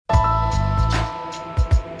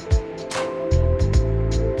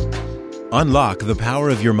Unlock the power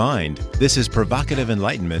of your mind. This is Provocative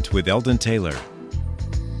Enlightenment with Eldon Taylor.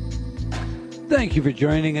 Thank you for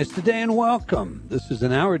joining us today and welcome. This is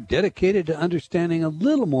an hour dedicated to understanding a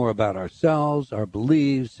little more about ourselves, our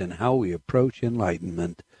beliefs, and how we approach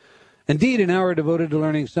enlightenment. Indeed, an hour devoted to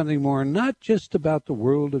learning something more, not just about the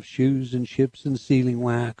world of shoes and ships and sealing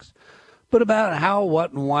wax, but about how,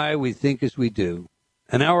 what, and why we think as we do.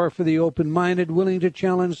 An hour for the open-minded, willing to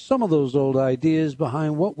challenge some of those old ideas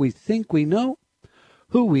behind what we think we know,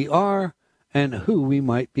 who we are, and who we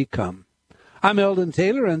might become. I'm Eldon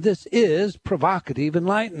Taylor, and this is Provocative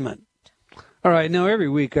Enlightenment. All right, now every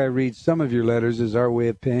week I read some of your letters as our way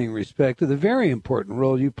of paying respect to the very important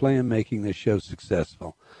role you play in making this show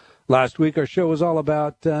successful. Last week our show was all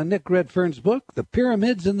about Nick Redfern's book, The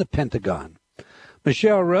Pyramids and the Pentagon.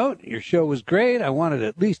 Michelle wrote, "Your show was great. I wanted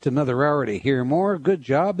at least another hour to hear more. Good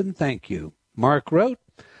job and thank you." Mark wrote,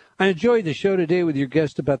 "I enjoyed the show today with your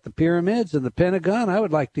guest about the pyramids and the Pentagon. I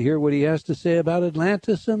would like to hear what he has to say about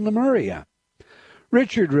Atlantis and Lemuria."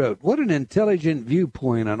 Richard wrote, "What an intelligent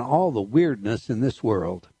viewpoint on all the weirdness in this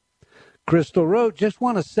world." Crystal wrote, "Just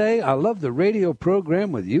want to say I love the radio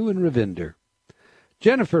program with you and Ravinder."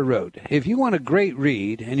 Jennifer wrote, "If you want a great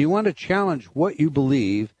read and you want to challenge what you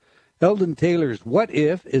believe, Eldon Taylor's What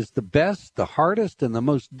If is the best, the hardest, and the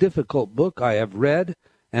most difficult book I have read,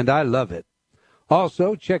 and I love it.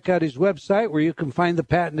 Also, check out his website where you can find the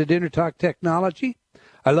patented Intertalk technology.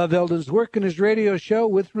 I love Eldon's work in his radio show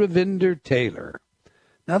with Ravinder Taylor."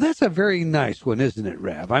 Now, that's a very nice one, isn't it,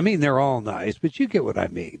 Rav? I mean, they're all nice, but you get what I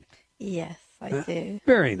mean. Yes, I do.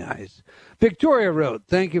 Very nice. Victoria wrote,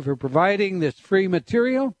 "Thank you for providing this free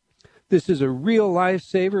material. This is a real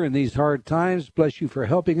lifesaver in these hard times. Bless you for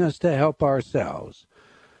helping us to help ourselves."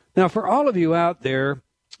 Now, for all of you out there,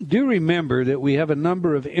 do remember that we have a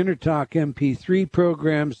number of Intertalk MP3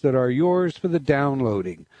 programs that are yours for the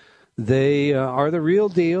downloading. They are the real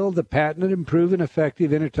deal, the patented and proven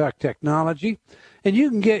effective Intertalk technology, and you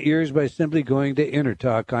can get yours by simply going to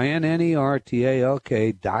Intertalk,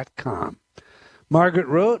 INNERTALK.com. Margaret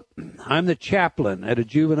wrote, "I'm the chaplain at a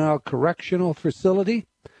juvenile correctional facility.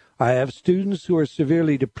 I have students who are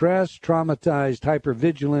severely depressed, traumatized,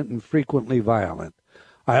 hypervigilant, and frequently violent.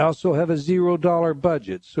 I also have a $0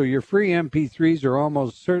 budget, so your free MP3s are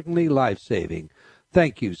almost certainly life-saving.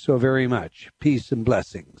 Thank you so very much. Peace and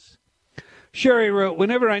blessings." Sherry wrote,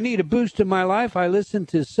 "Whenever I need a boost in my life, I listen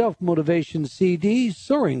to self-motivation CDs,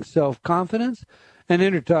 Soaring Self-Confidence, and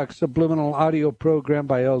Intertalk subliminal audio program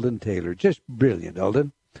by Eldon Taylor." Just brilliant,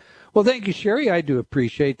 Eldon. Well, thank you, Sherry. I do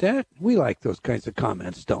appreciate that. We like those kinds of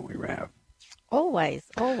comments, don't we, Rav? Always,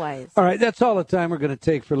 always. All right, that's all the time we're going to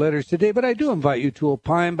take for letters today, but I do invite you to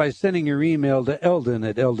opine by sending your email to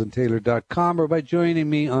eldon@eldontaylor.com or by joining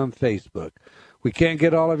me on Facebook. We can't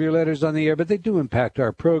get all of your letters on the air, but they do impact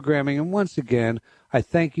our programming, and once again, I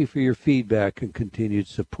thank you for your feedback and continued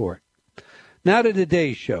support. Now to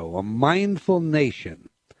today's show, A Mindful Nation.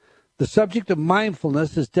 The subject of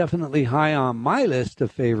mindfulness is definitely high on my list of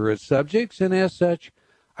favorite subjects, and as such,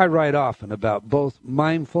 I write often about both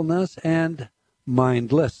mindfulness and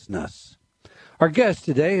mindlessness. Our guest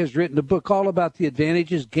today has written a book all about the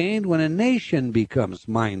advantages gained when a nation becomes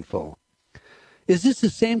mindful. Is this the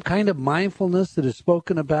same kind of mindfulness that is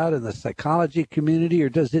spoken about in the psychology community, or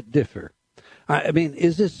does it differ? I mean,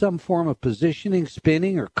 is this some form of positioning,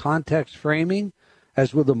 spinning, or context framing,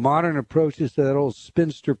 as with the modern approaches to that old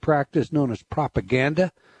spinster practice known as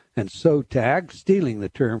propaganda and SOTAG, stealing the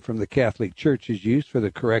term from the Catholic Church's use for the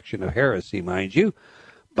correction of heresy, mind you,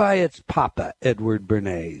 by its papa, Edward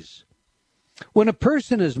Bernays? When a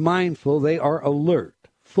person is mindful, they are alert,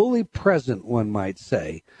 fully present, one might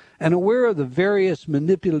say, and aware of the various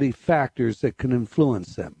manipulative factors that can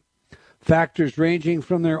influence them. Factors ranging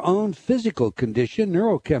from their own physical condition,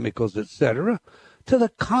 neurochemicals, etc., to the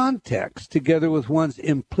context, together with one's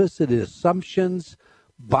implicit assumptions,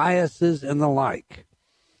 biases, and the like.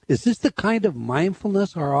 Is this the kind of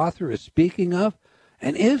mindfulness our author is speaking of?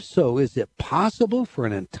 And if so, is it possible for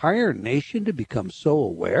an entire nation to become so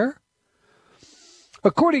aware?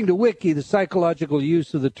 According to Wiki, the psychological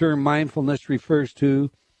use of the term mindfulness refers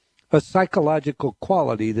to a psychological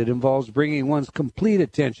quality that involves bringing one's complete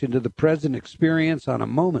attention to the present experience on a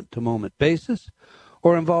moment-to-moment basis,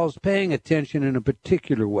 or involves paying attention in a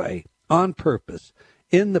particular way, on purpose,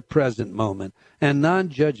 in the present moment, and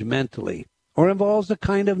non-judgmentally, or involves a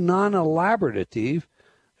kind of non-elaborative,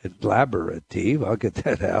 I'll get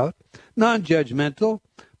that out, non-judgmental,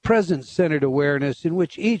 present-centered awareness in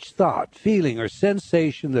which each thought, feeling, or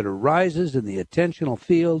sensation that arises in the attentional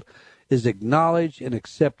field is acknowledged and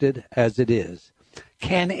accepted as it is.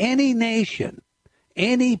 Can any nation,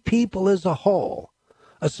 any people as a whole,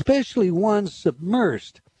 especially ones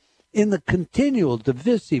submersed in the continual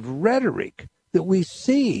divisive rhetoric that we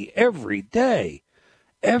see every day,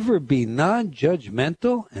 ever be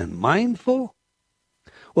non-judgmental and mindful?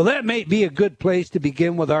 Well, that may be a good place to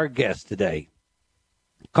begin with our guest today.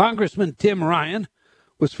 Congressman Tim Ryan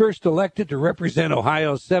was first elected to represent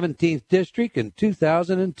Ohio's 17th District in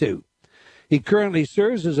 2002. He currently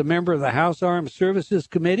serves as a member of the House Armed Services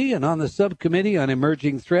Committee and on the Subcommittee on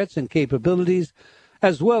Emerging Threats and Capabilities,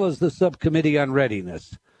 as well as the Subcommittee on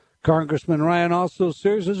Readiness. Congressman Ryan also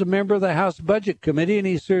serves as a member of the House Budget Committee, and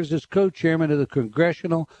he serves as co-chairman of the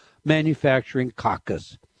Congressional Manufacturing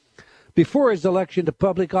Caucus. Before his election to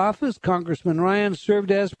public office, Congressman Ryan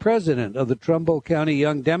served as president of the Trumbull County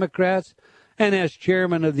Young Democrats and as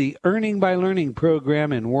chairman of the Earning by Learning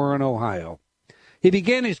program in Warren, Ohio. He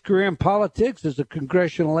began his career in politics as a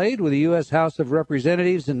congressional aide with the U.S. House of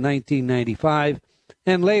Representatives in 1995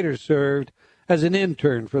 and later served as an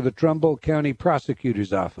intern for the Trumbull County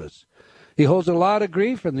Prosecutor's Office. He holds a law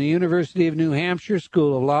degree from the University of New Hampshire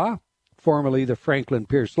School of Law, formerly the Franklin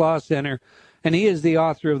Pierce Law Center, and he is the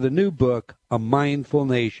author of the new book, A Mindful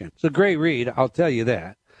Nation. It's a great read, I'll tell you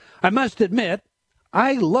that. I must admit,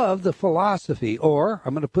 I love the philosophy, or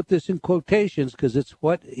I'm going to put this in quotations because it's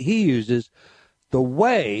what he uses, the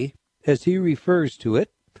way, as he refers to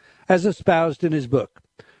it, as espoused in his book.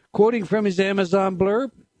 Quoting from his Amazon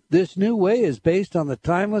blurb, this new way is based on the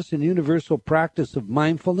timeless and universal practice of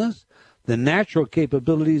mindfulness, the natural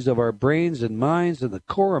capabilities of our brains and minds, and the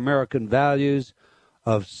core American values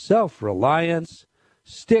of self-reliance,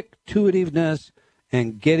 stick-to-itiveness,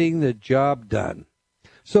 and getting the job done.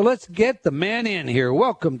 So let's get the man in here.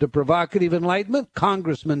 Welcome to Provocative Enlightenment,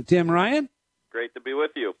 Congressman Tim Ryan. Great to be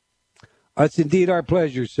with you. It's indeed our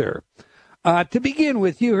pleasure, sir. To begin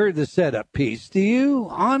with, you heard the setup piece. Do you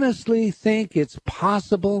honestly think it's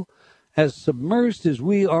possible, as submersed as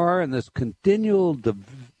we are in this continual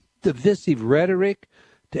divisive rhetoric,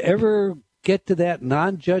 to ever get to that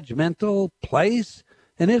non-judgmental place?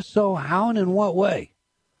 And if so, how and in what way?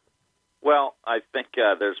 Well, I think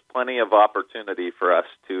there's plenty of opportunity for us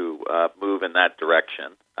to move in that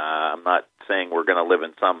direction. I'm not saying we're going to live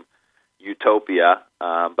in some utopia,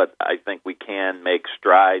 but I think we can make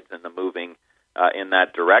strides in the moving in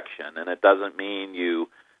that direction. And it doesn't mean you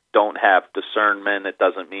don't have discernment. It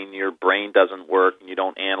doesn't mean your brain doesn't work and you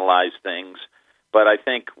don't analyze things. But I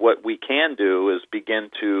think what we can do is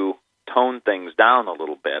begin to tone things down a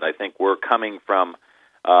little bit. I think we're coming from,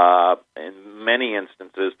 in many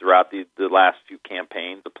instances throughout the last few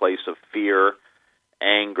campaigns, a place of fear,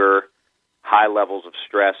 anger, high levels of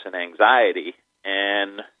stress and anxiety.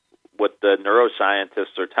 And what the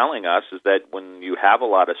neuroscientists are telling us is that when you have a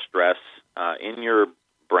lot of stress in your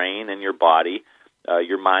brain and your body,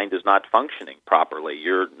 your mind is not functioning properly.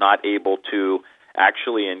 You're not able to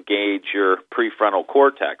actually engage your prefrontal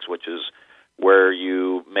cortex, which is where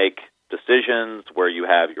you make decisions, where you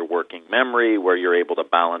have your working memory, where you're able to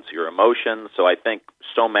balance your emotions. So I think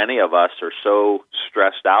so many of us are so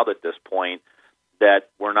stressed out at this point that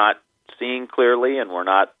we're not seeing clearly and we're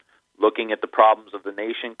not looking at the problems of the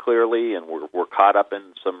nation clearly, and we're caught up in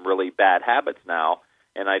some really bad habits now.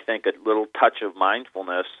 And I think a little touch of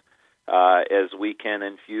mindfulness, as we can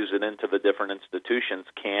infuse it into the different institutions,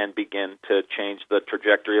 can begin to change the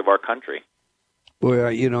trajectory of our country. Well,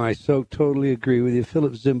 I so totally agree with you.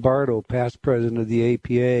 Philip Zimbardo, past president of the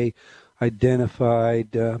APA,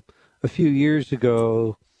 identified a few years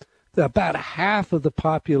ago that about half of the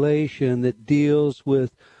population that deals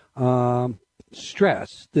with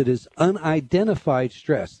stress, that is unidentified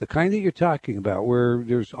stress, the kind that you're talking about, where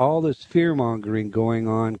there's all this fear-mongering going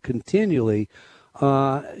on continually,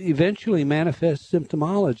 eventually manifests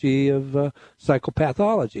symptomology of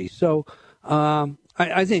psychopathology. So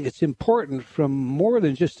I think it's important from more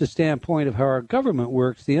than just the standpoint of how our government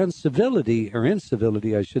works. The incivility,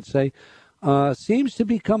 I should say, seems to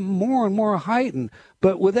become more and more heightened.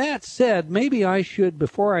 But with that said, maybe I should,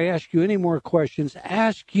 before I ask you any more questions,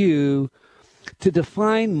 ask you to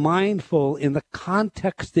define mindful in the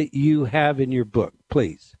context that you have in your book,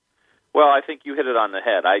 please. Well, I think you hit it on the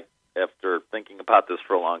head. After thinking about this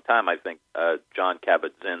for a long time, I think Jon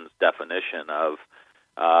Kabat-Zinn's definition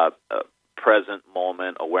of present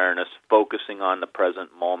moment awareness, focusing on the present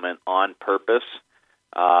moment on purpose,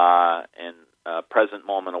 and present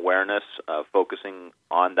moment awareness, focusing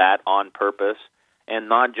on that on purpose, and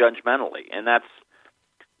non-judgmentally. And that's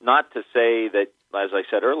not to say that, as I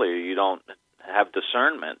said earlier, you don't have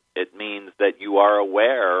discernment. It means that you are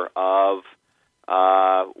aware of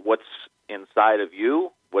what's inside of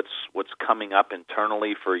you, what's coming up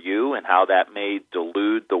internally for you, and how that may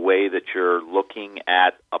delude the way that you're looking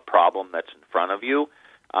at a problem that's in front of you.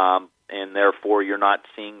 and therefore you're not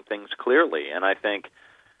seeing things clearly. And I think,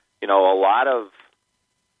 a lot of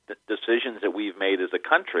the decisions that we've made as a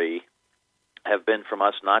country have been from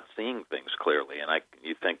us not seeing things clearly. And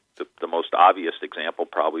you think the most obvious example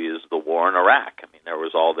probably is the war in Iraq. I mean, there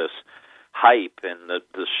was all this hype and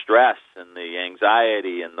the stress and the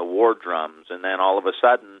anxiety and the war drums, and then all of a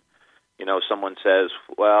sudden, someone says,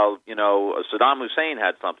 well, Saddam Hussein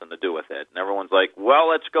had something to do with it. And everyone's like, well,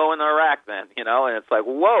 let's go into Iraq then, and it's like,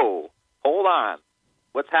 whoa, hold on.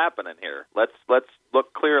 What's happening here? Let's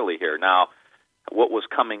look clearly here. Now, what was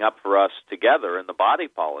coming up for us together in the body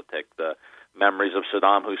politic, the memories of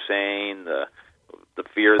Saddam Hussein, the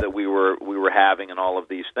fear that we were having, and all of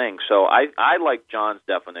these things. So I like John's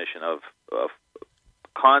definition of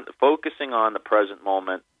focusing on the present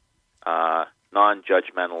moment,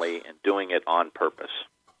 non-judgmentally, and doing it on purpose.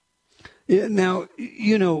 Yeah, now,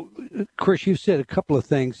 of course, you've said a couple of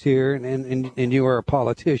things here, and you are a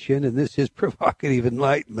politician, and this is provocative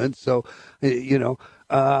enlightenment. So,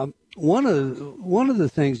 one of the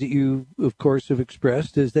things that you, of course, have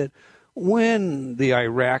expressed is that when the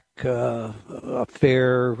Iraq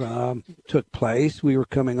affair took place, we were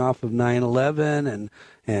coming off of 9/11,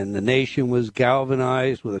 and the nation was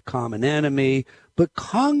galvanized with a common enemy. But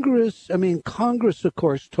Congress, of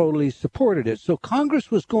course, totally supported it. So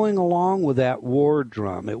Congress was going along with that war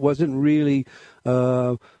drum. It wasn't really,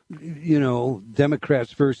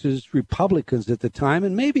 Democrats versus Republicans at the time.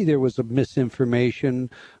 And maybe there was a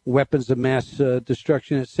misinformation, weapons of mass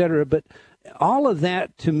destruction, et cetera. But all of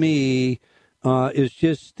that, to me, is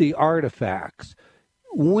just the artifacts.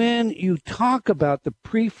 When you talk about the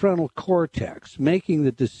prefrontal cortex making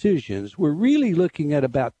the decisions, we're really looking at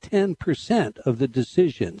about 10% of the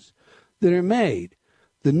decisions that are made.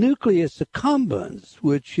 The nucleus accumbens,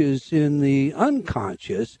 which is in the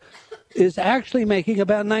unconscious, is actually making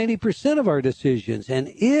about 90% of our decisions. And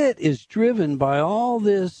it is driven by all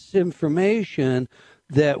this information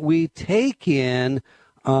that we take in,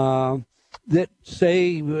 that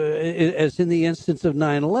say, as in the instance of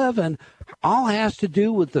 9/11, all has to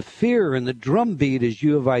do with the fear and the drumbeat as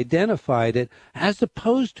you have identified it, as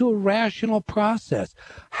opposed to a rational process.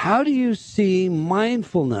 How do you see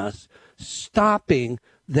mindfulness stopping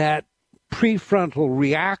that prefrontal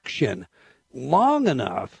reaction long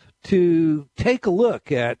enough to take a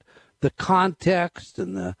look at the context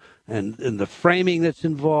and the framing that's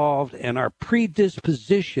involved and our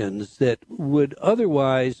predispositions that would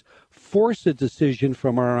otherwise force a decision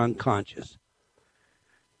from our unconscious?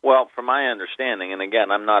 Well, from my understanding, and again,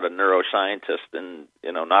 I'm not a neuroscientist and,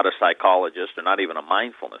 not a psychologist or not even a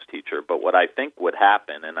mindfulness teacher, but what I think would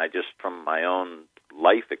happen, and I just from my own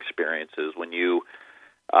life experiences, when you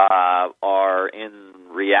are in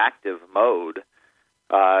reactive mode,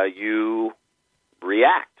 you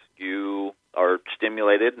react. You are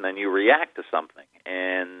stimulated and then you react to something.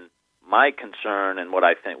 And my concern and where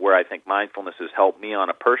I think mindfulness has helped me on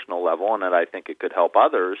a personal level, and that I think it could help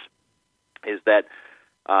others, is that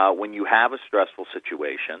when you have a stressful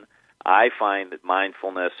situation, I find that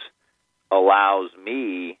mindfulness allows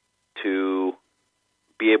me to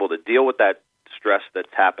be able to deal with that stress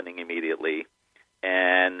that's happening immediately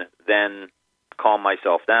and then calm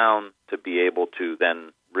myself down to be able to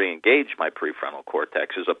then re-engage my prefrontal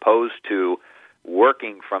cortex, as opposed to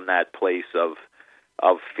working from that place of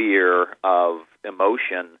fear, of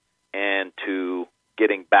emotion, and to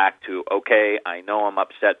getting back to, okay, I know I'm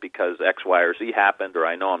upset because X, Y, or Z happened, or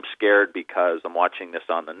I know I'm scared because I'm watching this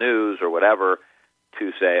on the news or whatever,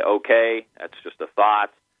 to say, okay, that's just a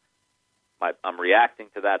thought. I'm reacting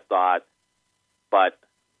to that thought, but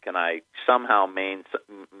can I somehow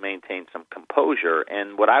maintain some composure?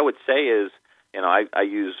 And what I would say is, I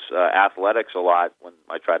use athletics a lot when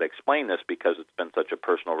I try to explain this because it's been such a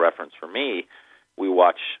personal reference for me. We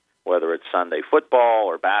watch, whether it's Sunday football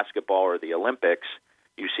or basketball or the Olympics,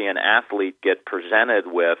 you see an athlete get presented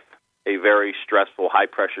with a very stressful,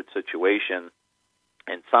 high-pressured situation,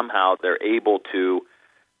 and somehow they're able to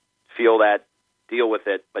feel that, deal with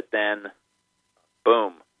it, but then,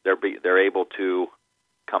 boom, they're able to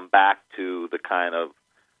come back to the kind of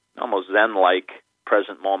almost Zen-like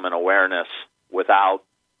present moment awareness without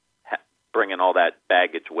bringing all that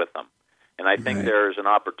baggage with them. And I think there's an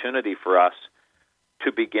opportunity for us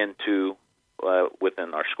to begin to,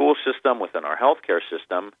 within our school system, within our healthcare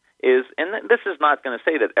system, and this is not going to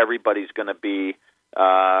say that everybody's going to be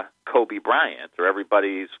Kobe Bryant or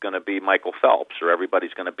everybody's going to be Michael Phelps or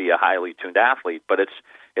everybody's going to be a highly tuned athlete, but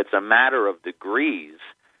it's a matter of degrees,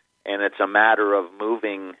 and it's a matter of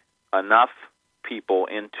moving enough people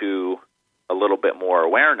into a little bit more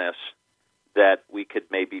awareness that we could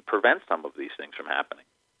maybe prevent some of these things from happening.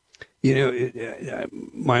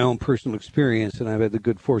 My own personal experience, and I've had the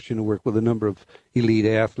good fortune to work with a number of elite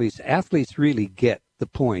athletes. Athletes really get the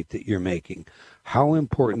point that you're making. How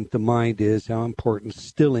important the mind is, how important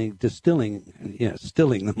stilling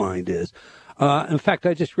the mind is. In fact,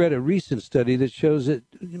 I just read a recent study that shows that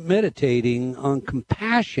meditating on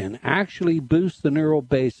compassion actually boosts the neural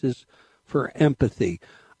basis for empathy.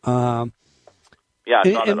 Yeah,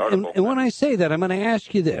 I saw that article. And when I say that, I'm going to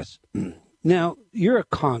ask you this. Now, you're a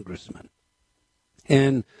congressman,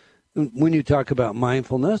 and when you talk about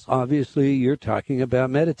mindfulness, obviously you're talking about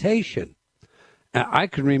meditation. I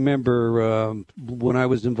can remember when I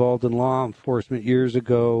was involved in law enforcement years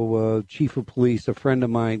ago, chief of police, a friend of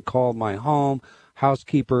mine, called my home.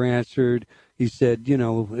 Housekeeper answered. He said,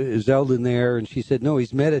 is Eldon there? And she said, no,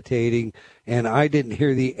 he's meditating. And I didn't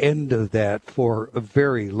hear the end of that for a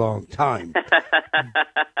very long time.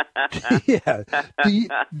 Yeah.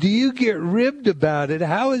 Do you get ribbed about it?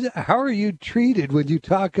 How are you treated when you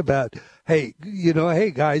talk about, hey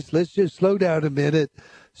guys, let's just slow down a minute,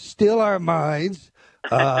 still our minds,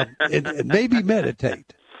 and maybe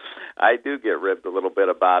meditate? I do get ribbed a little bit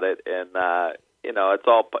about it, and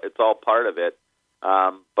it's all part of it.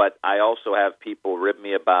 But I also have people rib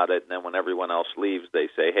me about it, and then when everyone else leaves, they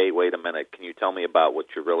say, hey, wait a minute, can you tell me about what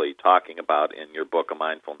you're really talking about in your book, A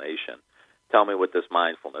Mindful Nation? Tell me what this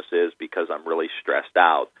mindfulness is, because I'm really stressed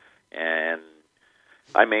out, and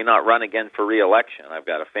I may not run again for re-election. I've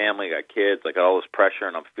got a family, I got kids, I got all this pressure,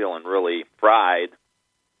 and I'm feeling really fried.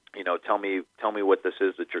 Tell me what this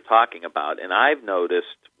is that you're talking about. And I've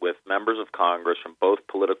noticed with members of Congress from both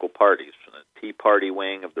political parties, from the Tea Party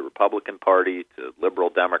wing of the Republican Party to liberal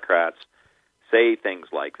Democrats, say things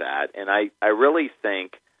like that. And I really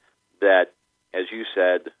think that, as you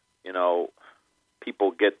said,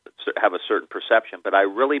 people have a certain perception, but I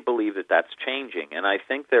really believe that that's changing. And I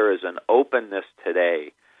think there is an openness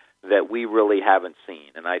today that we really haven't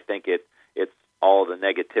seen. And I think it's all the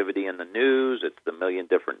negativity in the news, it's the million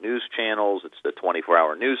different news channels, it's the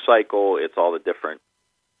 24-hour news cycle, it's all the different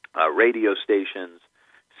radio stations,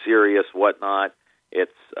 Sirius, whatnot.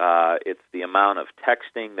 It's the amount of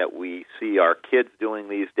texting that we see our kids doing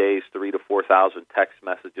these days, 3,000 to 4,000 text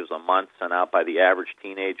messages a month sent out by the average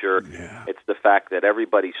teenager. Yeah. It's the fact that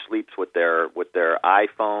everybody sleeps with their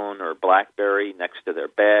iPhone or BlackBerry next to their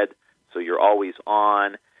bed, so you're always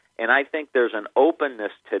on. And I think there's an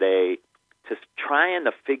openness today to trying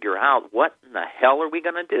to figure out what in the hell are we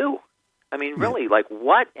going to do? I mean, really,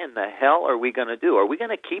 what in the hell are we going to do? Are we going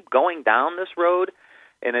to keep going down this road?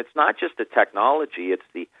 And it's not just the technology, it's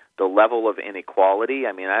the level of inequality.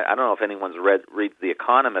 I mean, I don't know if anyone's reads The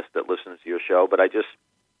Economist that listens to your show, but I just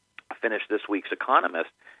finished this week's Economist,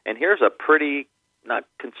 and here's a pretty not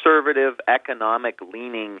conservative,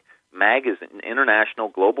 economic-leaning magazine, international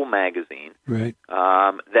global magazine, right,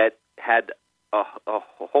 that had a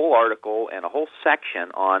whole article and a whole section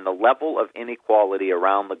on the level of inequality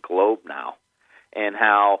around the globe now, and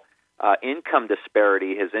how income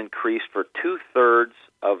disparity has increased for 2/3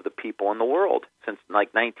 of the people in the world since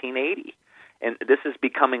 1980. And this is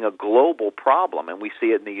becoming a global problem, and we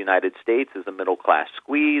see it in the United States as a middle-class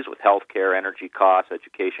squeeze with health care, energy costs,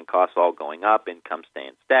 education costs all going up, income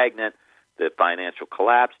staying stagnant, the financial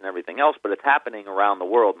collapse and everything else, but it's happening around the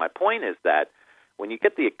world. My point is that when you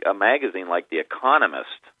get a magazine like The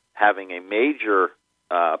Economist having a major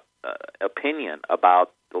opinion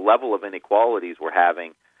about the level of inequalities we're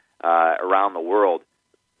having around the world,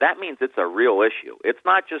 that means it's a real issue. It's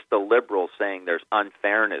not just the liberals saying there's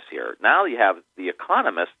unfairness here. Now you have The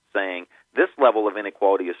Economist saying this level of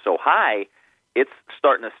inequality is so high, it's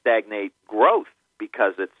starting to stagnate growth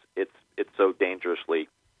because it's so dangerously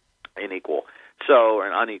unequal.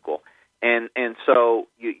 And so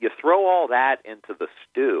you throw all that into the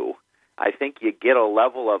stew, I think you get a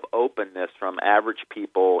level of openness from average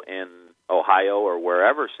people in Ohio or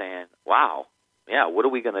wherever saying, wow, yeah, what are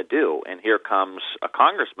we going to do? And here comes a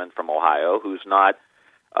congressman from Ohio who's not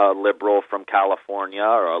a liberal from California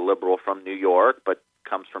or a liberal from New York, but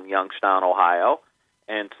comes from Youngstown, Ohio,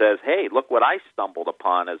 and says, hey, look what I stumbled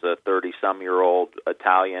upon as a 30-some-year-old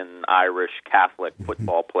Italian, Irish, Catholic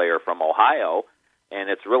football player from Ohio, and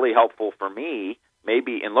it's really helpful for me,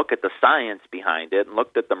 maybe, and look at the science behind it, and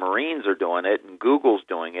look that the Marines are doing it, and Google's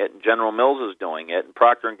doing it, and General Mills is doing it, and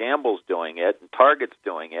Procter & Gamble's doing it, and Target's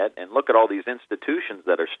doing it, and look at all these institutions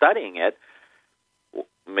that are studying it.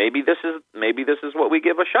 Maybe this is what we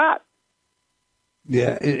give a shot.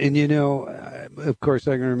 Yeah, and of course,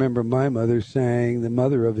 I can remember my mother saying the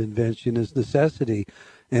mother of invention is necessity,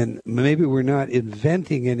 and maybe we're not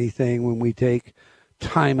inventing anything when we take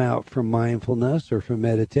time out from mindfulness or from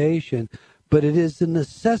meditation, but it is the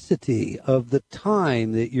necessity of the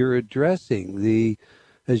time that you're addressing, the,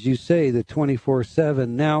 as you say, the 24/7.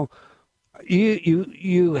 Now,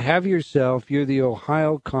 you have yourself, you're the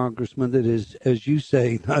Ohio congressman that is, as you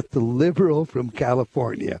say, not the liberal from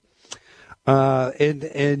California.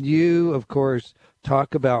 And you, of course,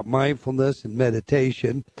 talk about mindfulness and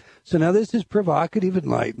meditation. So now this is provocative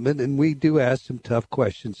enlightenment, and we do ask some tough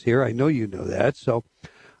questions here. I know you know that. So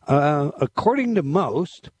according to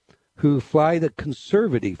most who fly the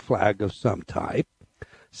conservative flag of some type,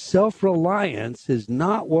 self-reliance is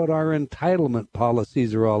not what our entitlement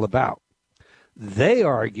policies are all about. They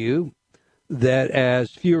argue that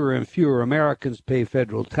as fewer and fewer Americans pay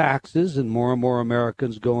federal taxes and more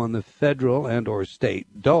Americans go on the federal and or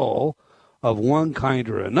state dole of one kind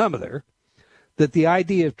or another, that the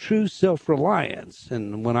idea of true self-reliance,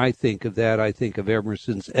 and when I think of that, I think of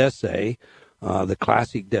Emerson's essay, the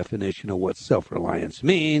classic definition of what self-reliance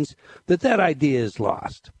means, that idea is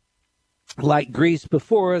lost. Like Greece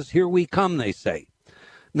before us, here we come, they say.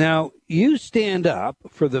 Now, you stand up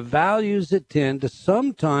for the values that tend to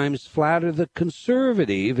sometimes flatter the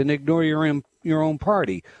conservative and ignore your own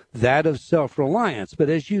party, that of self-reliance. But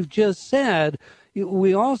as you've just said,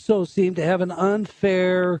 we also seem to have an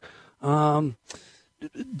unfair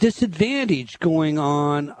disadvantage going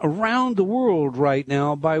on around the world right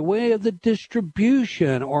now by way of the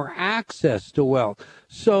distribution or access to wealth.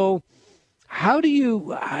 So how do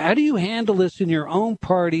you handle this in your own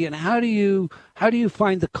party, and how do you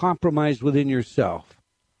find the compromise within yourself?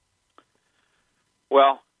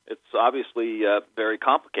 Well, it's obviously very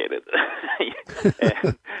complicated,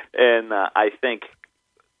 and I think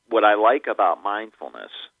what I like about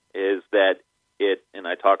mindfulness is that it, and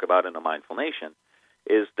I talk about in a Mindful Nation,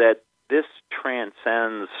 is that this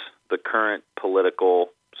transcends the current political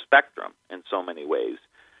spectrum in so many ways,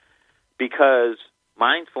 because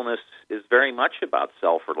mindfulness is very much about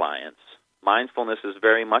self-reliance. Mindfulness is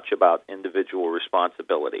very much about individual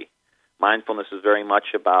responsibility. Mindfulness is very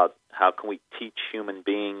much about how can we teach human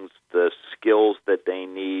beings the skills that they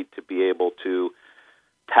need to be able to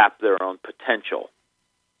tap their own potential.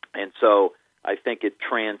 And so I think it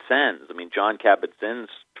transcends. I mean, John Kabat-Zinn's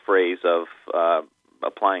phrase of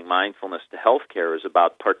applying mindfulness to healthcare is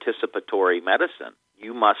about participatory medicine.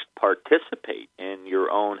 You must participate in your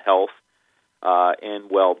own health and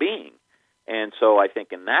well-being. And so I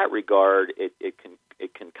think in that regard, it can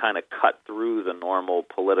kind of cut through the normal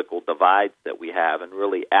political divides that we have and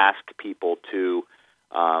really ask people to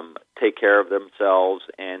take care of themselves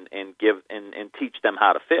and teach them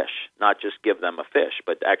how to fish, not just give them a fish,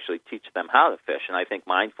 but actually teach them how to fish. And I think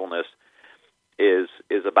mindfulness is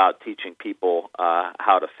about teaching people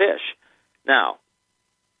how to fish. Now,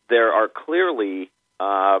 there are clearly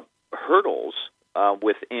hurdles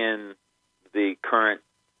within the current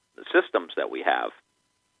systems that we have.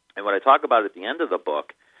 And what I talk about at the end of the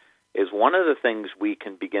book is one of the things we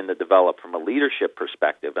can begin to develop from a leadership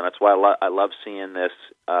perspective, and that's why I love seeing this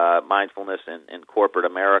mindfulness in corporate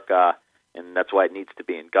America, and that's why it needs to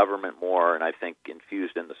be in government more, and I think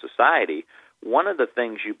infused into society. One of the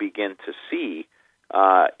things you begin to see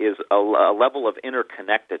is a level of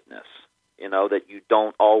interconnectedness, that you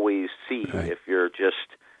don't always see if you're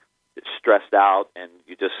just stressed out and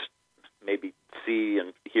you just maybe see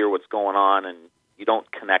and hear what's going on and you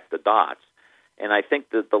don't connect the dots. And I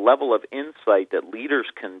think that the level of insight that leaders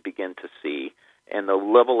can begin to see and the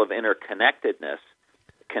level of interconnectedness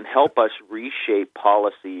can help us reshape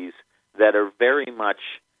policies that are very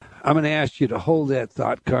much... I'm going to ask you to hold that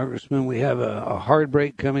thought, Congressman. We have a hard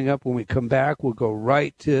break coming up. When we come back, we'll go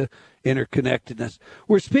right to interconnectedness.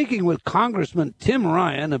 We're speaking with Congressman Tim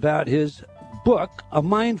Ryan about his book, A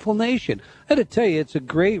Mindful Nation. I had to tell you, it's a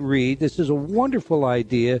great read. This is a wonderful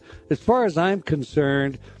idea. As far as I'm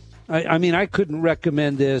concerned, I mean, I couldn't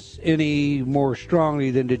recommend this any more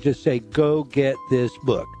strongly than to just say, go get this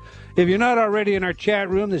book. If you're not already in our chat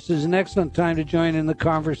room, this is an excellent time to join in the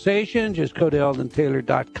conversation. Just go to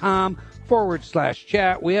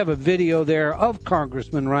eldontaylor.com/chat. We have a video there of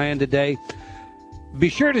Congressman Ryan today. Be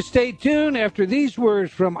sure to stay tuned after these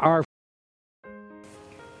words from our...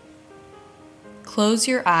 Close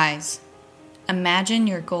your eyes. Imagine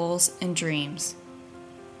your goals and dreams.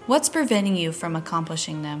 What's preventing you from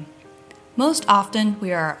accomplishing them? Most often,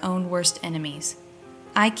 we are our own worst enemies.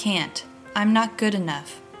 I can't. I'm not good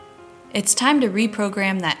enough. It's time to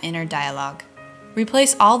reprogram that inner dialogue.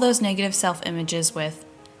 Replace all those negative self-images with,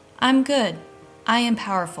 I'm good. I am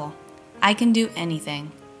powerful. I can do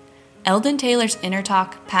anything. Eldon Taylor's Inner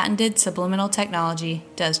Talk patented subliminal technology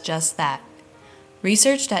does just that.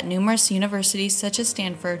 Researched at numerous universities such as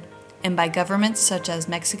Stanford and by governments such as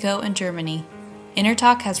Mexico and Germany, Inner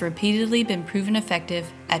Talk has repeatedly been proven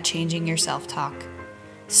effective at changing your self-talk.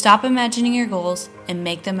 Stop imagining your goals and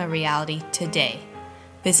make them a reality today.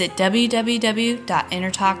 Visit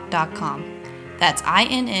www.innertalk.com. That's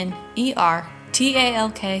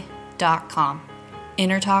INNERTALK.com.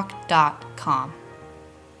 Innertalk.com.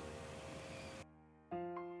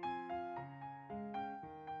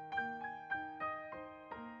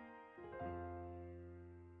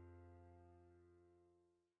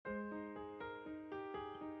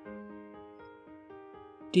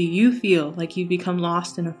 Do you feel like you've become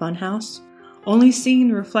lost in a funhouse, only seeing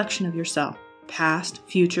the reflection of yourself, past,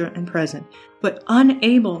 future, and present, but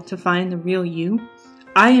unable to find the real you?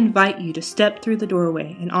 I invite you to step through the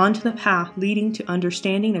doorway and onto the path leading to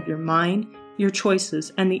understanding of your mind, your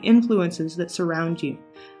choices, and the influences that surround you.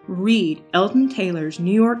 Read Eldon Taylor's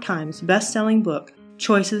New York Times best-selling book,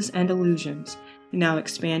 Choices and Illusions, now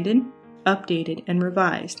expanded, updated, and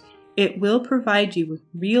revised. It will provide you with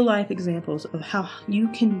real-life examples of how you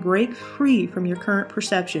can break free from your current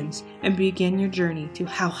perceptions and begin your journey to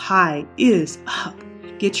how high is up.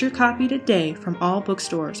 Get your copy today from all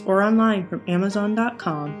bookstores or online from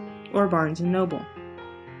Amazon.com or Barnes & Noble.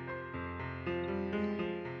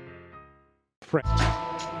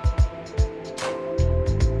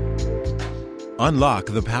 Unlock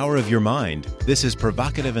the power of your mind. This is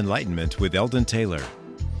Provocative Enlightenment with Eldon Taylor.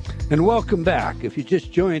 And welcome back. If you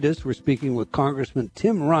just joined us, we're speaking with Congressman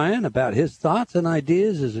Tim Ryan about his thoughts and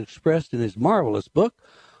ideas as expressed in his marvelous book,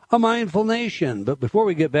 A Mindful Nation. But before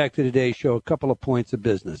we get back to today's show, a couple of points of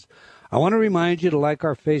business. I want to remind you to like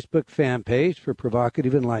our Facebook fan page for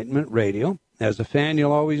Provocative Enlightenment Radio. As a fan,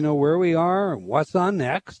 you'll always know where we are and what's on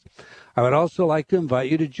next. I would also like to invite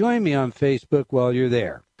you to join me on Facebook while you're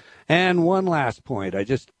there. And one last point. I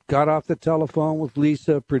just got off the telephone with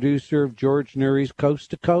Lisa, producer of George Noory's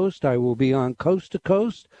Coast to Coast. I will be on Coast to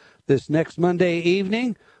Coast this next Monday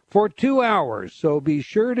evening for 2 hours. So be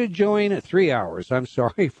sure to join at 3 hours. I'm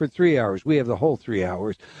sorry, for 3 hours. We have the whole 3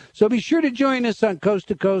 hours. So be sure to join us on Coast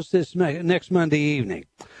to Coast this next Monday evening.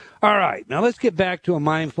 All right, now let's get back to A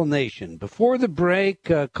Mindful Nation. Before the break,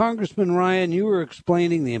 Congressman Ryan, you were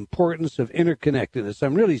explaining the importance of interconnectedness.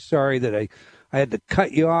 I'm really sorry that I had to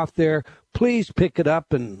cut you off there. Please pick it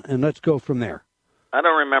up and let's go from there. I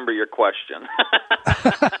don't remember your question.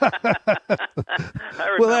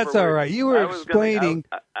 Well, that's all right. You were explaining.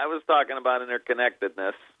 I was talking about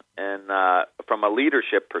interconnectedness and from a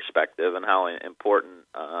leadership perspective and how important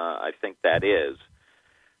I think that is.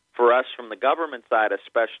 For us from the government side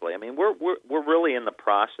especially, I mean, we're really in the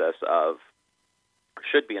process of, or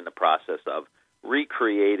should be in the process of,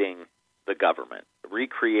 recreating the government,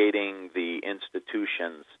 recreating the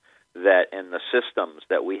institutions that and the systems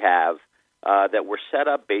that we have that were set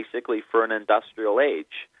up basically for an industrial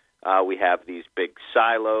age. We have these big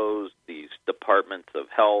silos, these departments of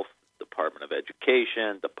health, Department of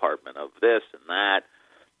Education, Department of this and that,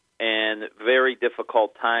 and very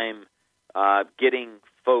difficult time getting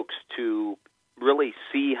folks to really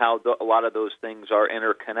see how a lot of those things are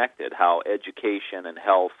interconnected, how education and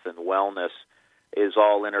health and wellness is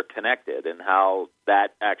all interconnected, and how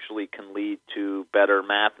that actually can lead to better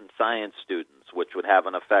math and science students, which would have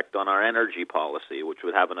an effect on our energy policy, which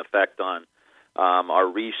would have an effect on our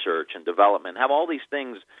research and development, have all these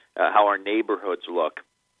things, how our neighborhoods look.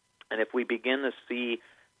 And if we begin to see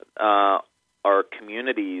our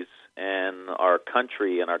communities and our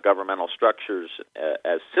country and our governmental structures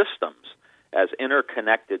as systems, as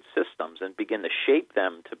interconnected systems, and begin to shape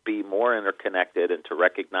them to be more interconnected and to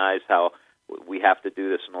recognize how we have to do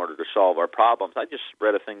this in order to solve our problems. I just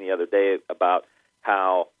read a thing the other day about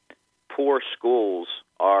how poor schools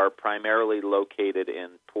are primarily located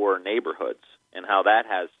in poor neighborhoods and how that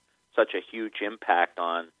has such a huge impact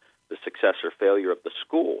on the success or failure of the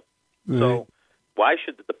school. Mm-hmm. So why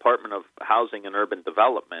should the Department of Housing and Urban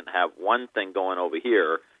Development have one thing going over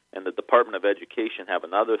here and the Department of Education have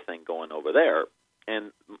another thing going over there?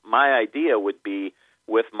 And my idea would be,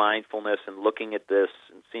 with mindfulness and looking at this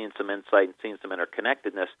and seeing some insight and seeing some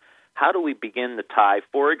interconnectedness, how do we begin to tie,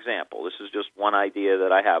 for example, this is just one idea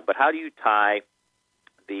that I have, but how do you tie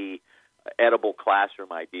the edible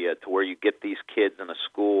classroom idea to where you get these kids in a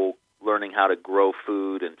school learning how to grow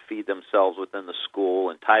food and feed themselves within the school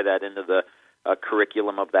and tie that into the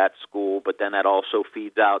curriculum of that school, but then that also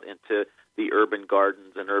feeds out into the urban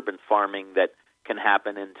gardens and urban farming that can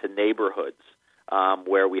happen into neighborhoods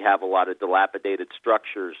where we have a lot of dilapidated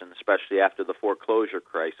structures, and especially after the foreclosure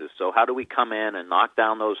crisis. So how do we come in and knock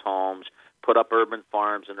down those homes, put up urban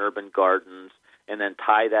farms and urban gardens, and then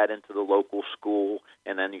tie that into the local school,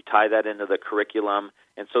 and then you tie that into the curriculum.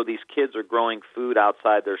 And so these kids are growing food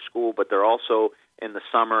outside their school, but they're also in the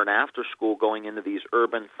summer and after school going into these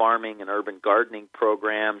urban farming and urban gardening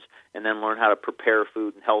programs, and then learn how to prepare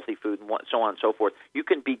food and healthy food and so on and so forth, you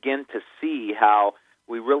can begin to see how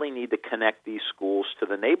we really need to connect these schools to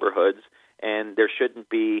the neighborhoods, and there shouldn't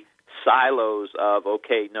be silos of,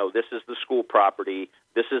 okay, no, this is the school property,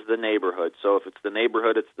 this is the neighborhood. So if it's the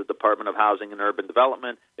neighborhood, it's the Department of Housing and Urban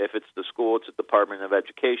Development. If it's the school, it's the Department of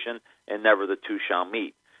Education, and never the two shall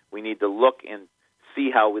meet. We need to look and see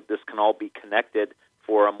how this can all be connected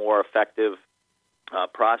for a more effective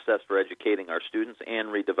process for educating our students and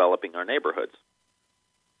redeveloping our neighborhoods.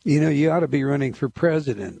 You know, you ought to be running for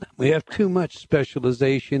president. We have too much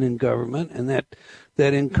specialization in government, and that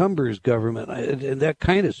encumbers government. And that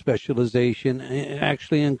kind of specialization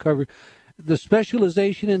actually encumbers the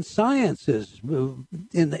specialization in sciences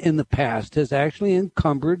in the past has actually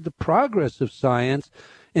encumbered the progress of science.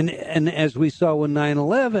 And as we saw with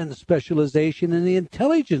 9/11, specialization in the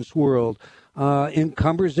intelligence world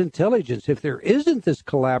encumbers intelligence. If there isn't this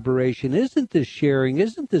collaboration, isn't this sharing,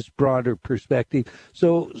 isn't this broader perspective,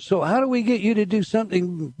 so how do we get you to do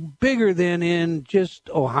something bigger than in just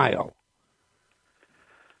Ohio?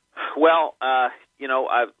 Well, I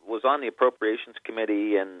was on the Appropriations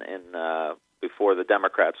Committee and before the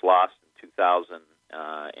Democrats lost in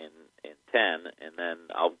 2010, and then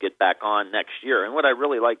I'll get back on next year. And what I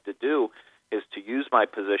really like to do is to use my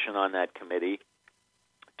position on that committee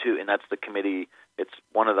and that's the committee, it's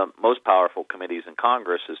one of the most powerful committees in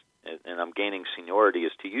Congress, and I'm gaining seniority,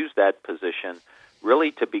 is to use that position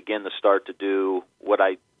really to begin to start to do what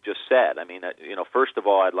I just said. I mean, first of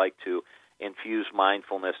all, I'd like to infuse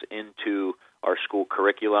mindfulness into our school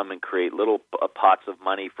curriculum and create little pots of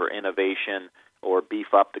money for innovation or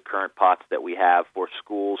beef up the current pots that we have for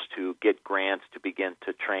schools to get grants to begin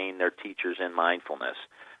to train their teachers in mindfulness.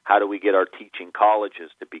 How do we get our teaching colleges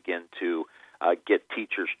to begin to get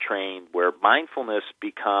teachers trained where mindfulness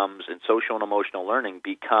becomes, and social and emotional learning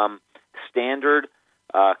become standard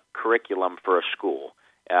curriculum for a school,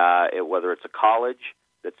 whether it's a college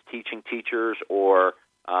that's teaching teachers or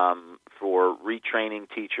for retraining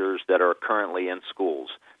teachers that are currently in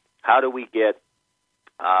schools. How do we get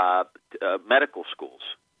medical schools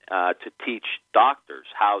to teach doctors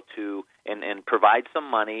how to, and provide some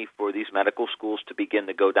money for these medical schools to begin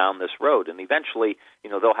to go down this road. And eventually,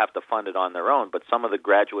 they'll have to fund it on their own, but some of the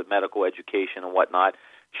graduate medical education and whatnot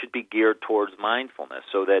should be geared towards mindfulness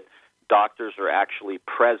so that doctors are actually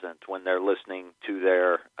present when they're listening to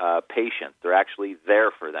their patients. They're actually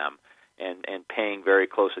there for them and paying very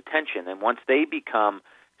close attention. And once they become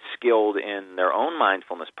skilled in their own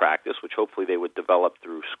mindfulness practice, which hopefully they would develop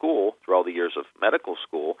through school, through all the years of medical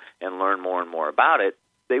school, and learn more and more about it,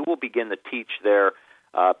 they will begin to teach their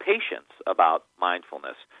patients about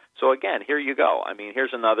mindfulness. So again, here you go. I mean,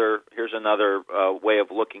 here's another way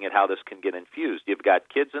of looking at how this can get infused. You've got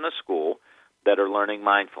kids in a school that are learning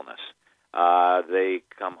mindfulness. They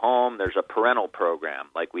come home. There's a parental program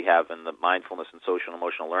like we have in the Mindfulness and Social and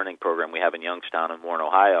Emotional Learning program we have in Youngstown and Warren,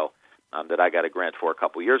 Ohio, that I got a grant for a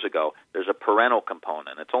couple years ago. There's a parental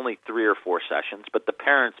component. It's only 3 or 4 sessions, but the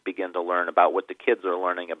parents begin to learn about what the kids are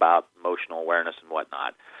learning about emotional awareness and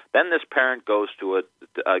whatnot. Then this parent goes to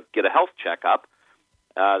get a health checkup.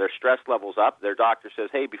 Their stress level's up. Their doctor says,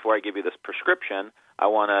 "Hey, before I give you this prescription, I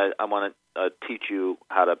want to teach you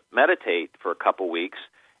how to meditate for a couple weeks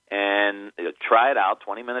and try it out,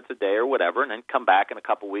 20 minutes a day or whatever, and then come back in a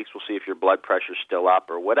couple weeks. We'll see if your blood pressure's still up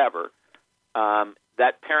or whatever."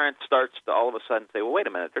 That parent starts to all of a sudden say, well, wait a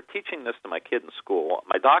minute, they're teaching this to my kid in school.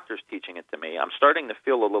 My doctor's teaching it to me. I'm starting to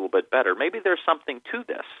feel a little bit better. Maybe there's something to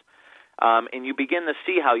this. And you begin to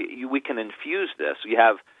see how we can infuse this. You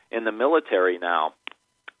have in the military now,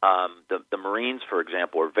 the Marines, for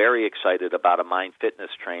example, are very excited about a mind fitness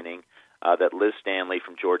training that Liz Stanley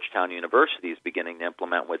from Georgetown University is beginning to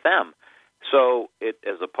implement with them. So it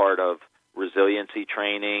as a part of resiliency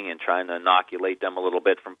training and trying to inoculate them a little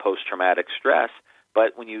bit from post-traumatic stress.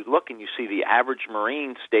 But when you look and you see the average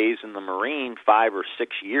Marine stays in the Marine 5 or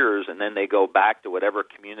 6 years, and then they go back to whatever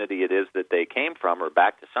community it is that they came from or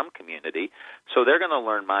back to some community. So they're going to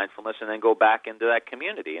learn mindfulness and then go back into that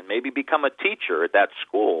community and maybe become a teacher at that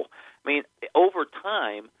school. I mean, over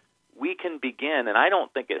time, we can begin, and I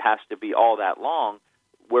don't think it has to be all that long,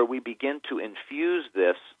 where we begin to infuse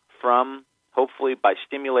this from, hopefully by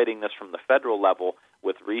stimulating this from the federal level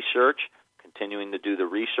with research, continuing to do the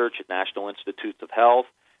research at National Institutes of Health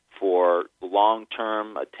for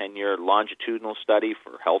long-term, a 10-year longitudinal study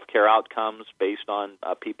for healthcare outcomes based on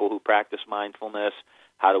people who practice mindfulness.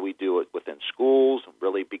 How do we do it within schools?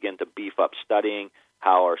 Really begin to beef up studying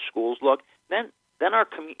how our schools look. Then our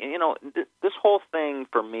this whole thing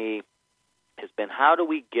for me has been how do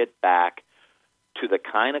we get back to the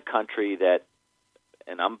kind of country that,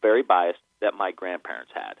 and I'm very biased, that my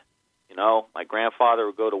grandparents had. You know, my grandfather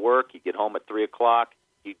would go to work, he'd get home at 3 o'clock,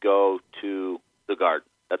 he'd go to the garden.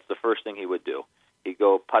 That's the first thing he would do. He'd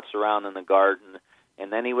go putz around in the garden,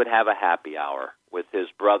 and then he would have a happy hour with his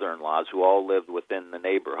brother-in-laws who all lived within the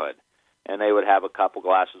neighborhood. And they would have a couple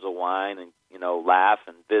glasses of wine and, you know, laugh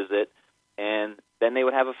and visit, and then they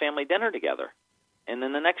would have a family dinner together. And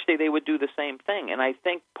then the next day they would do the same thing. And I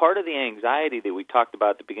think part of the anxiety that we talked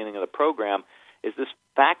about at the beginning of the program is this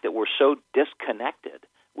fact that we're so disconnected.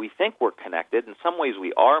 We think we're connected. In some ways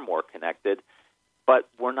we are more connected, but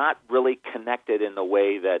we're not really connected in the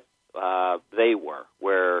way that they were,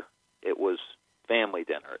 where it was family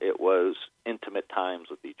dinner, it was intimate times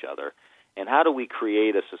with each other. And how do we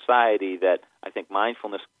create a society that I think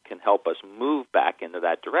mindfulness can help us move back into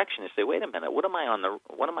that direction and say, wait a minute, what am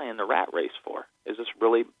I in the rat race for? Is this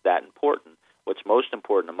really that important? What's most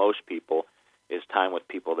important to most people is time with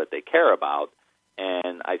people that they care about.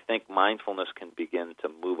 And I think mindfulness can begin to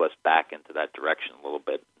move us back into that direction a little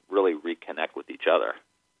bit, really reconnect with each other.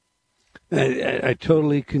 I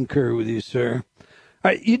totally concur with you, sir.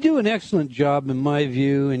 You do an excellent job, in my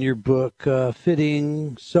view, in your book,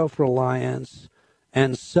 fitting self-reliance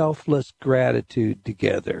and selfless gratitude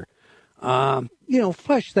together.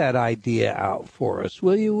 Flesh that idea out for us,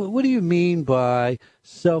 will you? What do you mean by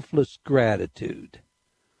selfless gratitude?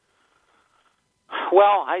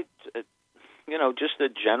 Well, just a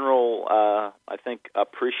general, I think,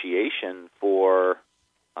 appreciation for,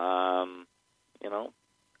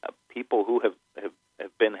 people who have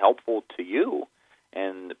been helpful to you,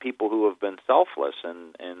 and the people who have been selfless.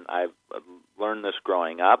 And I've learned this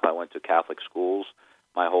growing up. I went to Catholic schools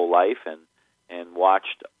my whole life and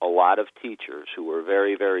watched a lot of teachers who were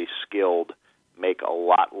very, very skilled make a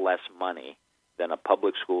lot less money than a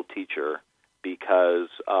public school teacher because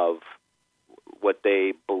of what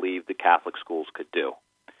they believed the Catholic schools could do.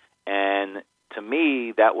 And to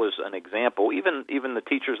me, that was an example. Even the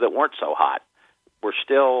teachers that weren't so hot were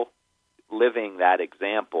still living that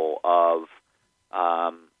example of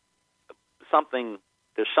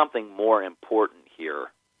there's something more important here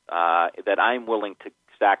that I'm willing to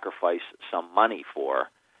sacrifice some money for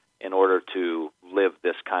in order to live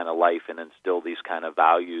this kind of life and instill these kind of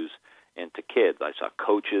values into kids. I saw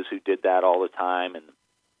coaches who did that all the time and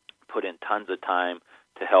put in tons of time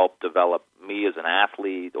to help develop me as an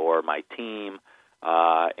athlete or my team,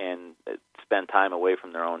 and spend time away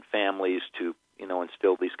from their own families to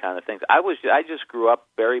instill these kind of things. I just grew up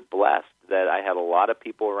very blessed that I had a lot of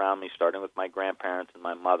people around me, starting with my grandparents and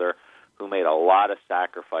my mother, who made a lot of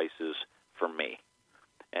sacrifices for me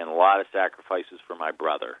and a lot of sacrifices for my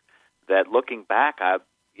brother. That looking back,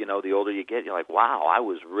 the older you get, you're like, wow, I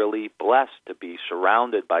was really blessed to be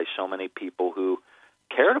surrounded by so many people who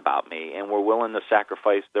cared about me and were willing to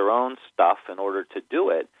sacrifice their own stuff in order to do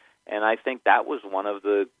it. And I think that was one of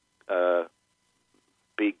the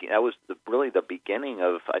really the beginning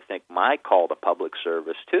of, I think, my call to public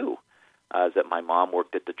service too. That my mom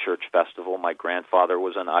worked at the church festival. My grandfather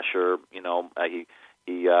was an usher.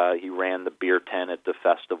 He ran the beer tent at the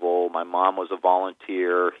festival. My mom was a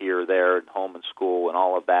volunteer here, there, at home and school, and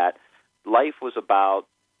all of that. Life was about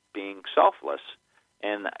being selfless,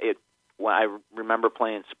 and when I remember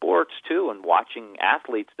playing sports too and watching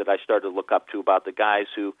athletes that I started to look up to, about the guys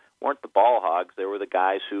who weren't the ball hogs. They were the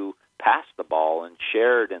guys who passed the ball and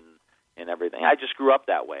shared and everything. I just grew up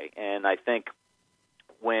that way. And I think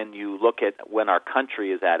when you look at when our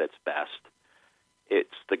country is at its best,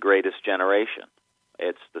 it's the greatest generation.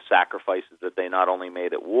 It's the sacrifices that they not only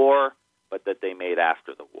made at war, but that they made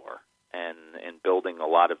after the war and in building a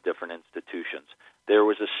lot of different institutions. There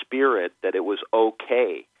was a spirit that it was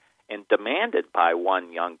okay and demanded by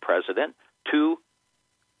one young president to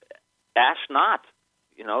ask not,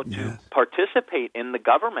 to participate in the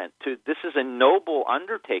government. This is a noble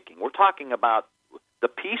undertaking. We're talking about the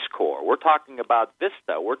Peace Corps. We're talking about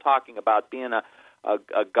VISTA. We're talking about being a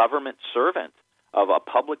government servant, of a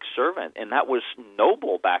public servant, and that was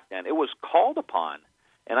noble back then. It was called upon,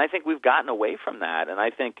 and I think we've gotten away from that. And I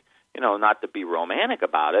think, not to be romantic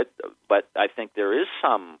about it, but I think there is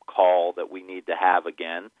some call that we need to have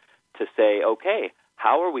again to say, okay,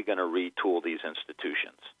 how are we going to retool these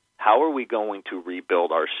institutions? How are we going to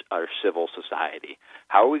rebuild our civil society?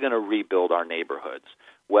 How are we going to rebuild our neighborhoods?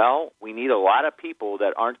 Well, we need a lot of people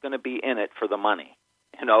that aren't going to be in it for the money.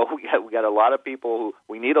 We got a lot of people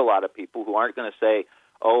we need a lot of people who aren't going to say,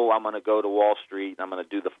 oh, I'm going to go to Wall Street, I'm going to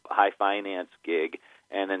do the high finance gig,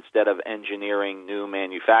 and instead of engineering new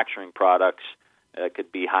manufacturing products, it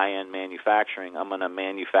could be high-end manufacturing, I'm going to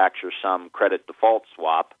manufacture some credit default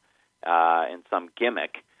swap and some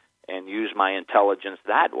gimmick and use my intelligence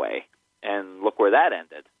that way. And look where that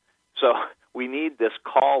ended. So we need this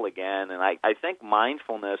call again, and I think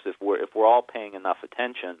mindfulness, if we're all paying enough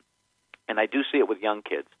attention, and I do see it with young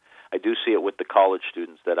kids, I do see it with the college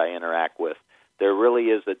students that I interact with, there really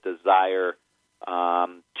is a desire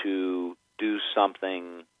to do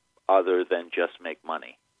something other than just make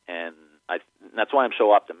money. And that's why I'm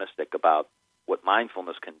so optimistic about what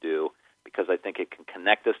mindfulness can do, because I think it can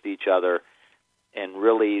connect us to each other and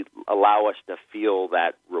really allow us to feel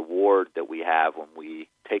that reward that we have when we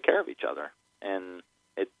take care of each other. And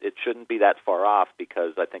it shouldn't be that far off,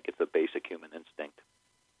 because I think it's a basic human instinct.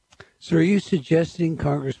 So are you suggesting,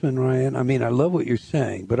 Congressman Ryan, I mean, I love what you're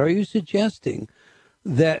saying, but are you suggesting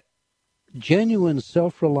that genuine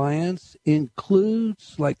self-reliance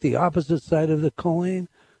includes, like the opposite side of the coin,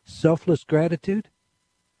 selfless gratitude?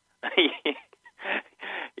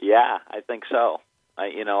 Yeah, I think so.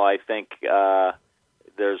 I think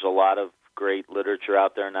there's a lot of great literature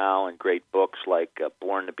out there now, and great books like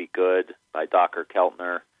Born to Be Good by Dr.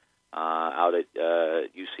 Keltner out at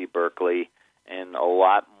UC Berkeley, and a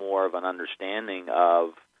lot more of an understanding of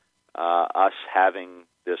us having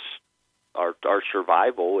this, our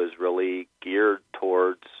survival is really geared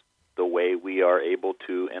towards the way we are able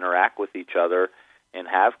to interact with each other and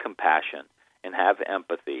have compassion and have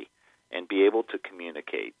empathy and be able to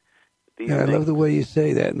communicate. I love the way you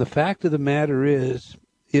say that. And the fact of the matter is,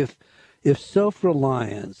 if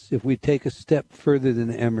self-reliance, if we take a step further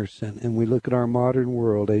than Emerson and we look at our modern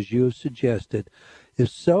world, as you have suggested, if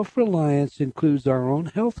self-reliance includes our own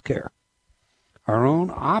health care, our own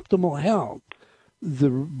optimal health,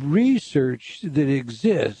 the research that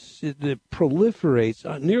exists, that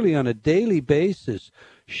proliferates nearly on a daily basis,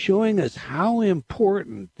 showing us how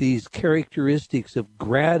important these characteristics of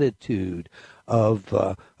gratitude,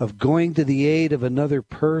 of going to the aid of another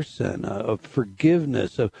person, of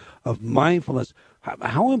forgiveness, of mindfulness,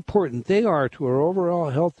 how important they are to our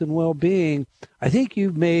overall health and well-being. I think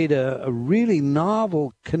you've made a really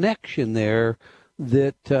novel connection there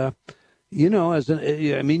that,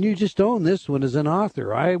 you just own this one as an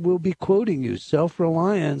author. I will be quoting you.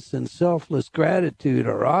 Self-reliance and selfless gratitude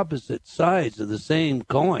are opposite sides of the same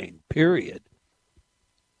coin, period.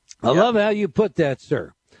 I love how you put that,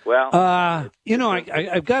 sir. Well,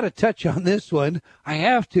 I've got to touch on this one. I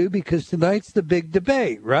have to, because tonight's the big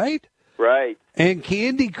debate, right? Right. And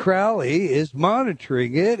Candy Crowley is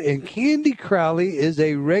monitoring it, and Candy Crowley is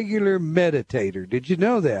a regular meditator. Did you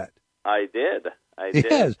know that? I did.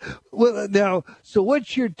 Yes. Well, now, so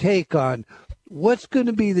what's your take on what's going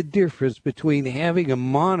to be the difference between having a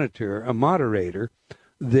moderator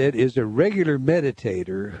that is a regular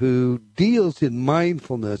meditator who deals in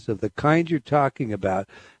mindfulness of the kind you're talking about,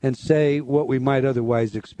 and say what we might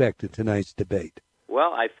otherwise expect in tonight's debate?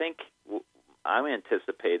 Well, I think I'm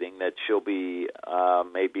anticipating that she'll be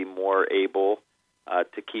maybe more able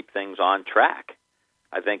to keep things on track.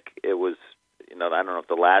 I think it was, I don't know if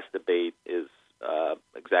the last debate is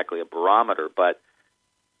exactly a barometer, but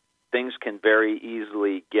things can very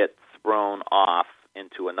easily get thrown off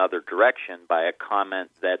into another direction by a comment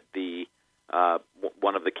that the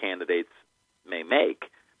one of the candidates may make.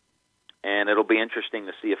 And it'll be interesting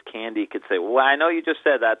to see if Candy could say, well, I know you just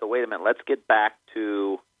said that, but wait a minute, let's get back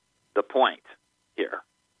to the point here.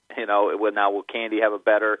 Now, will Candy have a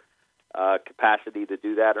better capacity to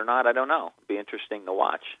do that or not? I don't know. It'll be interesting to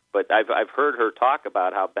watch. But I've heard her talk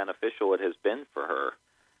about how beneficial it has been for her.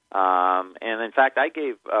 And in fact, I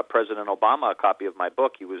gave President Obama a copy of my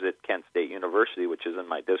book. He was at Kent State University, which is in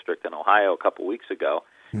my district in Ohio, a couple weeks ago.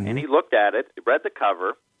 Mm-hmm. And he looked at it, read the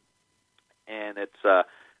cover, and it's,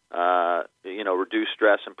 reduce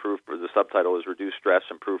stress, improve, the subtitle is Reduce Stress,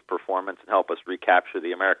 Improve Performance, and Help Us Recapture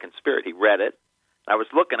the American Spirit. He read it. I was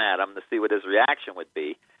looking at him to see what his reaction would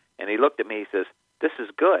be. And he looked at me, he says, this is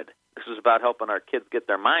good. This is about helping our kids get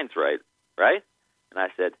their minds right? And I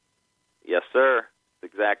said, yes, sir.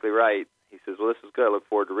 Exactly right. He says, well, this is good. I look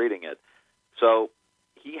forward to reading it. So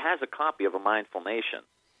he has a copy of A Mindful Nation.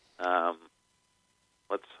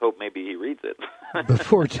 Let's hope maybe he reads it.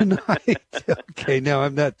 Before tonight. Okay, no,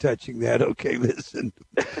 I'm not touching that. Okay, listen.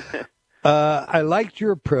 I liked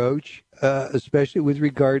your approach, especially with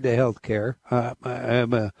regard to health care.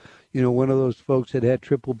 I'm one of those folks that had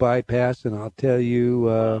triple bypass, and I'll tell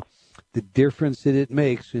you the difference that it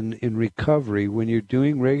makes in recovery when you're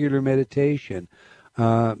doing regular meditation.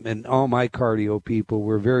 And all my cardio people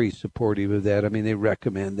were very supportive of that. I mean, they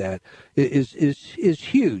recommend that. It is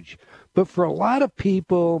huge. But for a lot of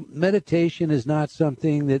people, meditation is not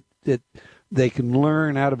something that they can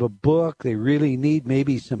learn out of a book. They really need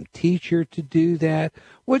maybe some teacher to do that.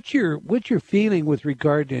 What's your feeling with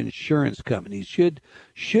regard to insurance companies? Should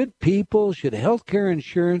healthcare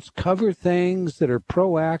insurance cover things that are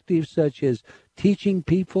proactive, such as teaching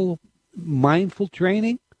people mindful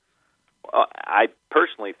training? I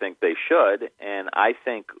personally think they should, and I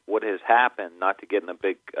think what has happened, not to get in a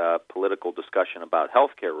big political discussion about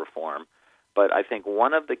healthcare reform, but I think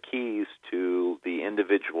one of the keys to the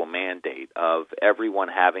individual mandate of everyone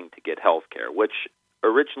having to get health care, which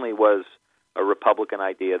originally was a Republican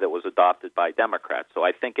idea that was adopted by Democrats, so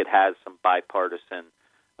I think it has some bipartisan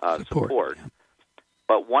support. Yeah.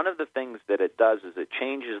 But one of the things that it does is it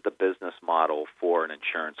changes the business model for an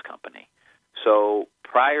insurance company. So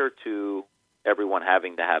prior to everyone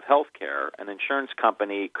having to have health care, an insurance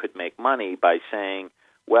company could make money by saying,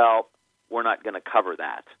 well, we're not going to cover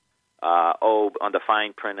that. On the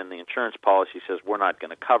fine print in the insurance policy says we're not going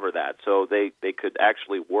to cover that. So they could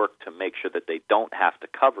actually work to make sure that they don't have to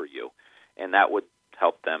cover you, and that would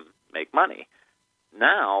help them make money.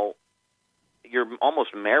 Now, you're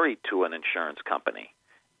almost married to an insurance company.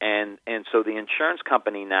 And so the insurance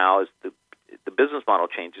company now, is the business model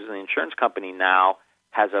changes, and the insurance company now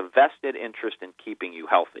has a vested interest in keeping you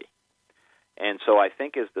healthy. And so I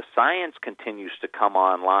think as the science continues to come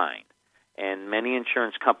online, and many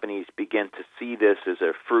insurance companies begin to see this as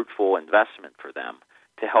a fruitful investment for them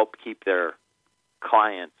to help keep their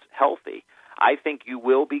clients healthy, I think you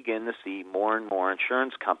will begin to see more and more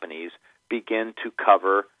insurance companies begin to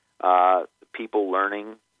cover people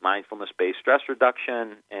learning mindfulness-based stress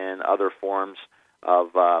reduction and other forms of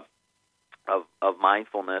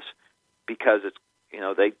mindfulness, because it's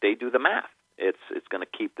they do the math. It's going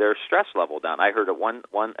to keep their stress level down. I heard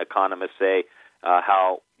one economist say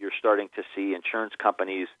how you're starting to see insurance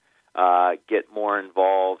companies get more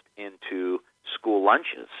involved into school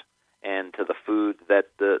lunches and to the food that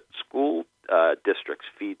the school districts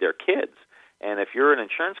feed their kids. And if you're an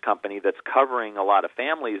insurance company that's covering a lot of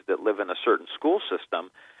families that live in a certain school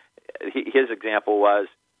system, his example was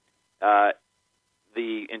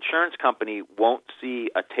the insurance company won't see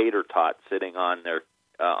a tater tot sitting on their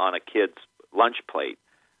on a kid's lunch plate.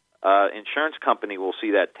 Insurance company will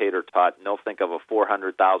see that tater tot, and they'll think of a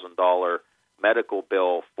 $400,000 medical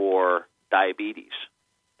bill for diabetes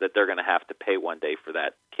that they're going to have to pay one day for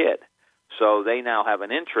that kid. So they now have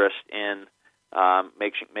an interest in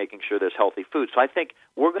making sure there's healthy food. So I think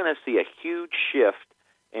we're going to see a huge shift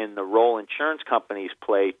in the role insurance companies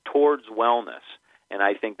play towards wellness, and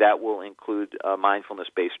I think that will include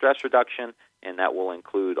mindfulness-based stress reduction, and that will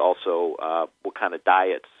include also what kind of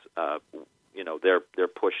diets they're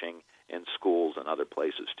pushing in schools and other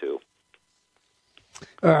places too.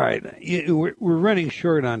 All right, we're running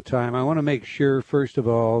short on time. I want to make sure, first of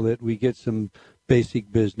all, that we get some basic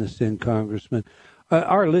business in, Congressman.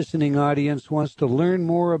 Our listening audience wants to learn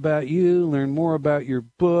more about you, learn more about your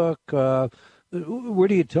book. Where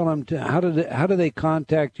do you tell them how do they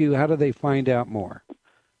contact you? How do they find out more?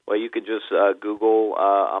 Well, you could just Google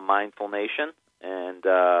a Mindful Nation and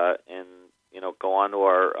go onto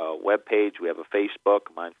our webpage. We have a Facebook,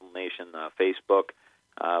 Mindful Nation Facebook.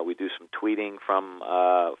 We do some tweeting from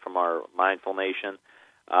our Mindful Nation,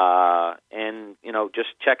 and just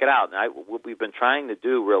check it out. And what we've been trying to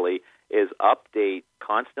do really is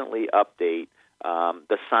constantly update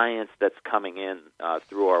the science that's coming in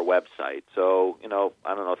through our website. So,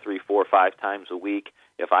 3, 4, 5 times a week,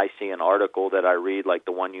 if I see an article that I read, like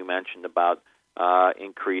the one you mentioned about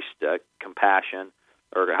increased compassion,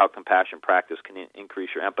 or how compassion practice can increase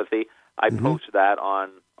your empathy, I post that on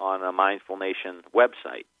a Mindful Nation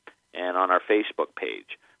website and on our Facebook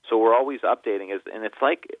page. So we're always updating it, and it's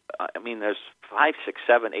like, there's 5, 6,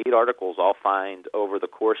 7, 8 articles I'll find over the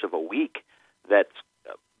course of a week that's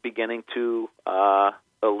beginning to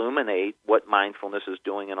illuminate what mindfulness is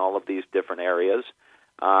doing in all of these different areas.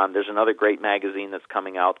 There's another great magazine that's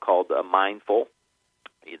coming out called Mindful.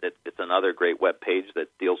 It's another great web page that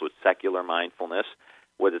deals with secular mindfulness,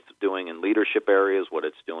 what it's doing in leadership areas, what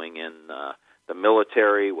it's doing in the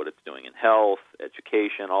military, what it's doing in health,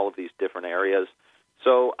 education, all of these different areas.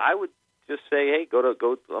 So I would just say, hey, go to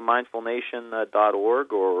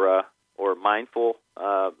mindfulnation.org or Mindful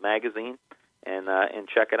magazine and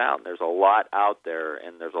check it out. And there's a lot out there,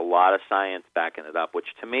 and there's a lot of science backing it up,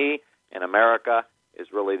 which to me in America is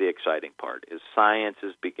really the exciting part, is science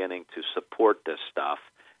is beginning to support this stuff.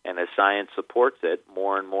 And as science supports it,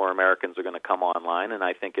 more and more Americans are going to come online, and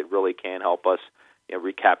I think it really can help us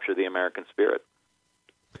recapture the American spirit.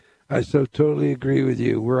 I so totally agree with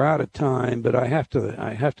you. We're out of time, but I have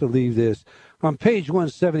to leave this. On page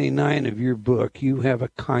 179 of your book, you have a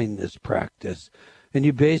kindness practice. And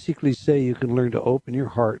you basically say you can learn to open your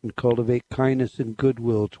heart and cultivate kindness and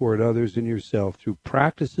goodwill toward others and yourself through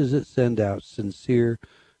practices that send out sincere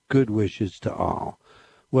good wishes to all.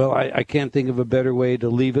 Well, I can't think of a better way to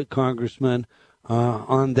leave it, Congressman.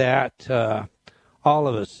 On that, all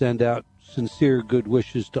of us send out sincere good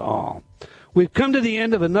wishes to all. We've come to the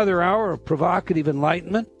end of another hour of provocative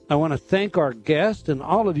enlightenment. I want to thank our guest and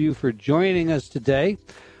all of you for joining us today.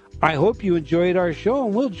 I hope you enjoyed our show,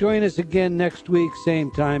 and we'll join us again next week,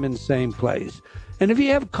 same time and same place. And if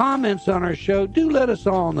you have comments on our show, do let us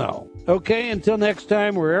all know. Okay, until next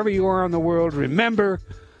time, wherever you are in the world, remember,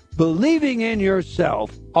 believing in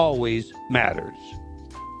yourself always matters.